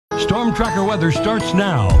Storm Tracker weather starts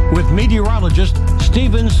now with meteorologist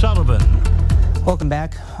Stephen Sullivan. Welcome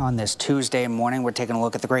back. On this Tuesday morning, we're taking a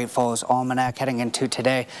look at the Great Falls Almanac heading into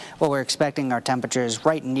today. Well, we're expecting our temperatures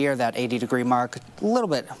right near that 80-degree mark, a little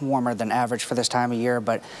bit warmer than average for this time of year,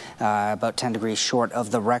 but about 10 degrees short of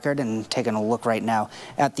the record. And taking a look right now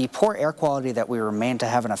at the poor air quality that we remain to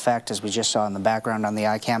have an effect, as we just saw in the background on the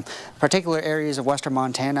iCam. Particular areas of western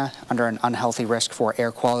Montana under an unhealthy risk for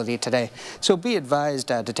air quality today. So be advised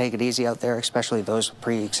to take it easy out there, especially those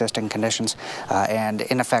pre-existing conditions, and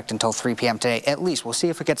in effect until 3 p.m. today. At least we'll see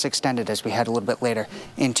if it gets extended as we head a little bit later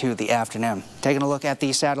into the afternoon. Taking a look at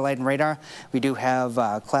the satellite and radar, we do have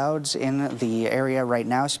clouds in the area right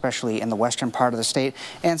now, especially in the western part of the state,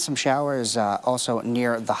 and some showers also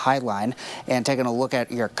near the high line. And taking a look at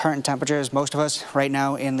your current temperatures, most of us right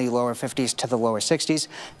now in the lower 50s to the lower 60s,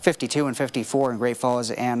 52 and 54 in Great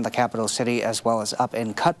Falls and the capital city, as well as up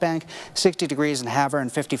in Cutbank, 60 degrees in Havre and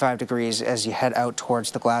 55 degrees as you head out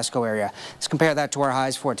towards the Glasgow area. Let's compare that to our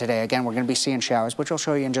highs for today. Again, we're going to be seeing showers, which I'll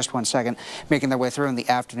show you in just one second, making their way through in the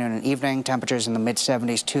afternoon and evening. Temperatures in the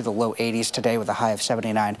mid-70s to the low 80s today, with a high of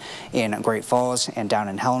 79 in Great Falls, and down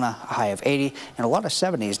in Helena, a high of 80, and a lot of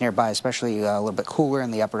 70s nearby, especially a little bit cooler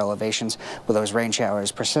in the upper elevations, with those rain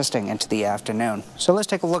showers persisting into the afternoon. So let's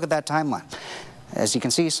take a look at that timeline. As you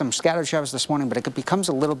can see, some scattered showers this morning, but it becomes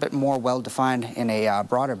a little bit more well-defined in a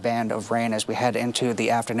broader band of rain as we head into the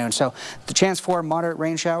afternoon. So the chance for moderate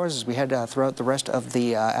rain showers as we head throughout the rest of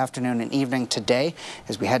the afternoon and evening today,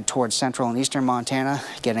 as we head towards central and eastern Montana,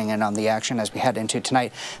 getting in on the action as we head into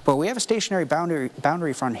tonight. But we have a stationary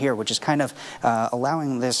boundary front here, which is kind of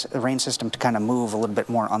allowing this rain system to kind of move a little bit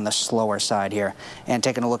more on the slower side here. And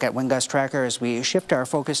taking a look at wind gust tracker as we shift our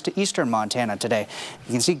focus to eastern Montana today.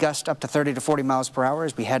 You can see gusts up to 30 to 40 miles per hour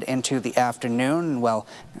as we head into the afternoon. Well,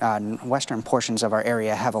 western portions of our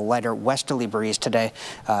area have a lighter westerly breeze today,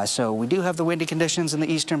 so we do have the windy conditions in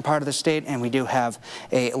the eastern part of the state, and we do have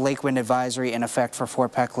a lake wind advisory in effect for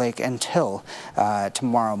Fort Peck Lake until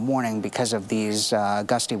tomorrow morning because of these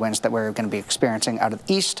gusty winds that we're going to be experiencing out of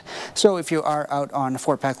the east. So if you are out on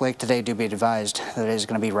Fort Peck Lake today, do be advised that it is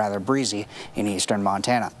going to be rather breezy in eastern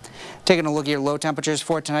Montana. Taking a look at your low temperatures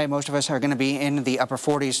for tonight, most of us are going to be in the upper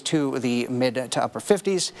 40s to the mid to upper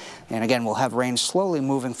 50s. And again, we'll have rain slowly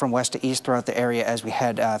moving from west to east throughout the area as we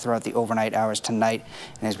head throughout the overnight hours tonight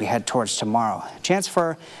and as we head towards tomorrow. Chance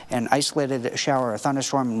for an isolated shower or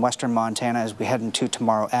thunderstorm in western Montana as we head into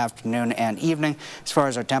tomorrow afternoon and evening. As far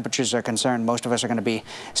as our temperatures are concerned, most of us are going to be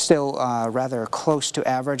still rather close to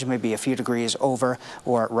average, maybe a few degrees over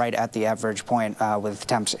or right at the average point with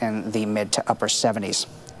temps in the mid to upper 70s.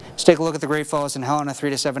 Let's take a look at the Great Falls and Helena 3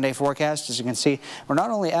 to 7 day forecast. As you can see, we're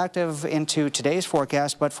not only active into today's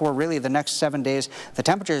forecast, but for really the next 7 days, the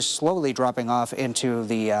temperature is slowly dropping off into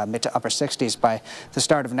the mid to upper 60s by the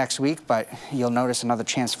start of next week. But you'll notice another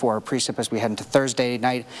chance for precip as we head into Thursday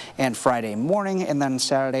night and Friday morning, and then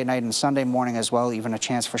Saturday night and Sunday morning as well. Even a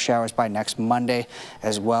chance for showers by next Monday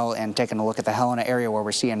as well. And taking a look at the Helena area where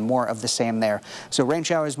we're seeing more of the same there. So rain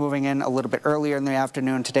showers moving in a little bit earlier in the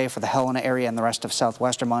afternoon today for the Helena area and the rest of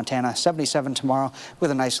southwestern Montana. 77 tomorrow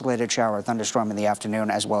with an isolated shower or thunderstorm in the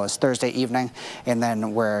afternoon, as well as Thursday evening. And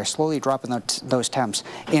then we're slowly dropping those temps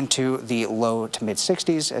into the low to mid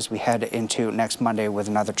 60s as we head into next Monday with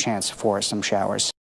another chance for some showers.